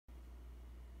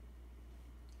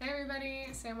everybody,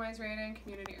 Samwise Raridon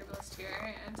Community Herbalist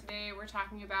here, and today we're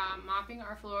talking about mopping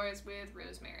our floors with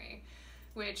rosemary,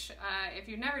 which if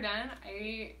you've never done,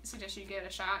 I suggest you give it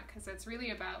a shot because it's really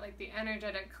about like the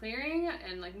energetic clearing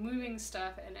and like moving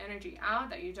stuff and energy out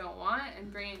that you don't want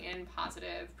and bringing in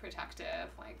positive, protective,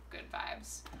 like good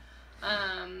vibes.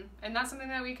 And that's something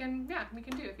that we can do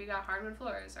if you got hardwood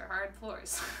floors or hard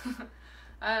floors.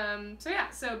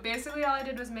 So basically all I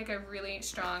did was make a really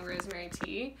strong rosemary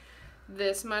tea.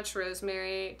 This much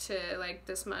rosemary to like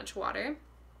this much water.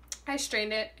 I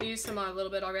strained it. I used some a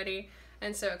little bit already,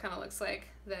 and so it kind of looks like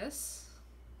this.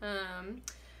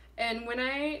 And when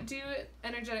I do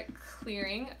energetic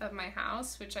clearing of my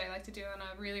house, which I like to do on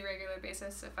a really regular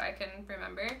basis if I can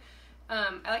remember,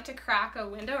 I like to crack a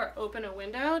window or open a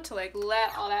window to like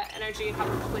let all that energy have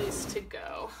a place to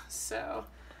go. So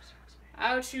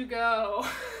out you go.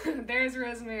 There's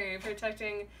rosemary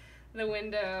protecting the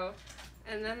window.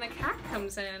 And then the cat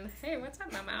comes in. Hey, what's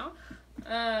up, Mama?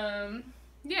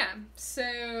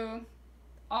 So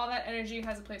all that energy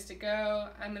has a place to go.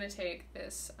 I'm going to take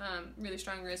this really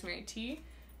strong rosemary tea,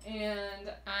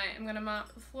 and I am going to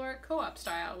mop the floor co-op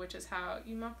style, which is how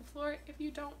you mop the floor if you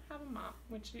don't have a mop,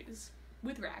 which is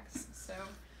with rags. So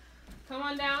come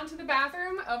on down to the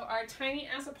bathroom of our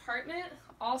tiny-ass apartment,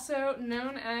 also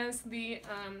known as the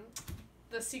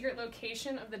secret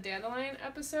location of the Dandelion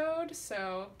episode,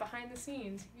 so behind the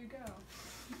scenes, here you go.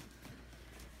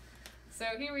 So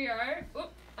here we are.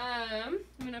 I'm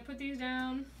going to put these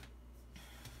down,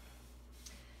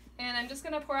 and I'm just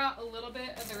going to pour out a little bit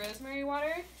of the rosemary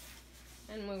water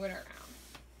and move it around.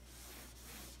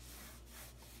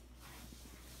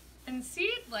 And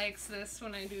Seed likes this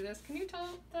when I do this. Can you tell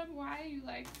them why you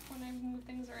like when I move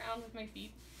things around with my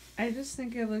feet? I just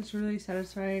think it looks really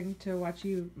satisfying to watch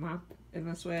you mop in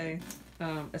this way,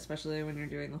 especially when you're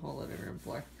doing the whole living room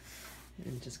floor.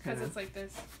 And just kind of... Because it's like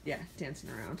this. Yeah, dancing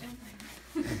around.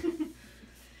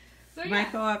 So, My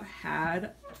co-op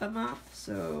had a mop,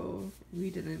 so we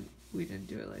didn't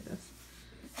do it like this.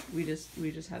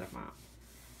 We just had a mop.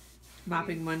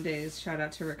 Mopping Mondays. Shout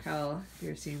out to Raquel if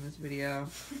you're seeing this video.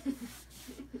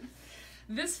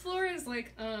 This floor is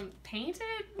like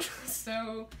painted,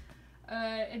 so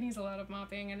it needs a lot of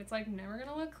mopping, and it's like never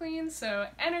gonna look clean. So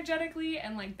energetically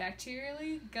and like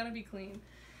bacterially, gotta be clean.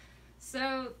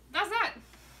 So that's that.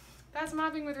 That's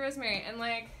mopping with rosemary, and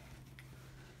like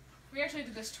we actually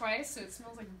did this twice, so it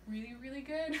smells like really, really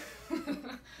good.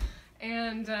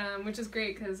 And which is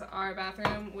great because our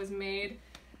bathroom was made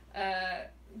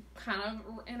kind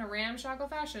of in a ramshackle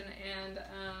fashion and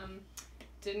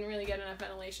didn't really get enough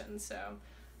ventilation, so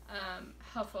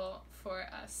helpful for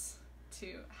us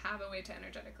to have a way to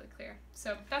energetically clear.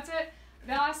 So that's it.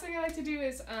 The last thing I like to do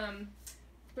is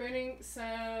burning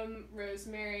some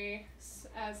rosemary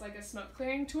as like a smoke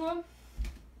clearing tool.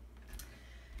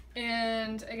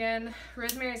 And again,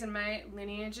 rosemary is in my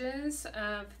lineages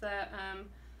of the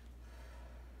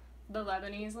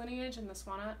Lebanese lineage in the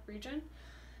Swana region.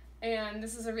 And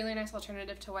this is a really nice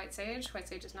alternative to white sage. White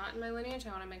sage is not in my lineage.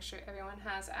 I want to make sure everyone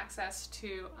has access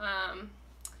to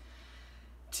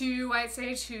white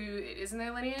sage who is in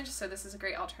their lineage, so this is a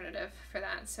great alternative for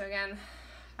that. So again,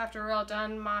 after we're all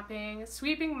done mopping,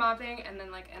 sweeping, mopping, and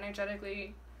then like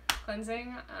energetically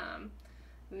cleansing,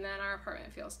 and then our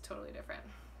apartment feels totally different.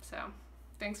 So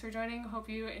thanks for joining. Hope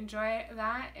you enjoy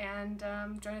that, and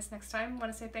join us next time. I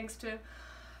want to say thanks to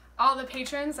all the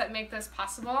patrons that make this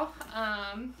possible.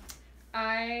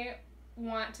 I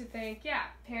want to thank,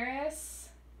 Paris,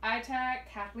 Itek,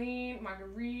 Kathleen,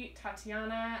 Marguerite,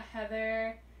 Tatiana,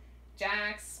 Heather,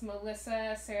 Jax,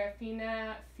 Melissa,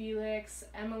 Serafina, Felix,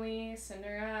 Emily,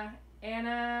 Sonura,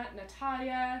 Anna,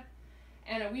 Natalia,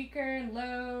 Anna Weaker,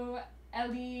 Lo,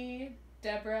 Ellie,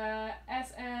 Deborah,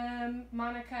 SM,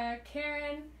 Monica,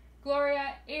 Karen,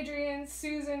 Gloria, Adrian,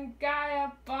 Susan,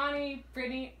 Gaia, Bonnie,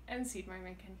 Brittany, and Seedmar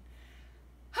Rankin.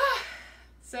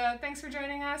 So thanks for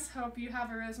joining us. Hope you have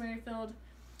a rosemary-filled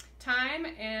time.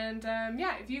 And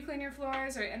if you clean your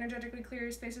floors or energetically clear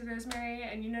your space with rosemary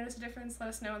and you notice a difference, let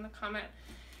us know in the comment.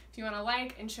 If you want to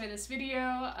like and share this video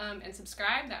and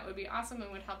subscribe, that would be awesome and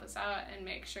would help us out and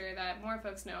make sure that more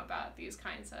folks know about these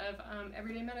kinds of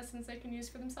everyday medicines they can use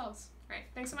for themselves. All right,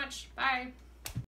 thanks so much. Bye.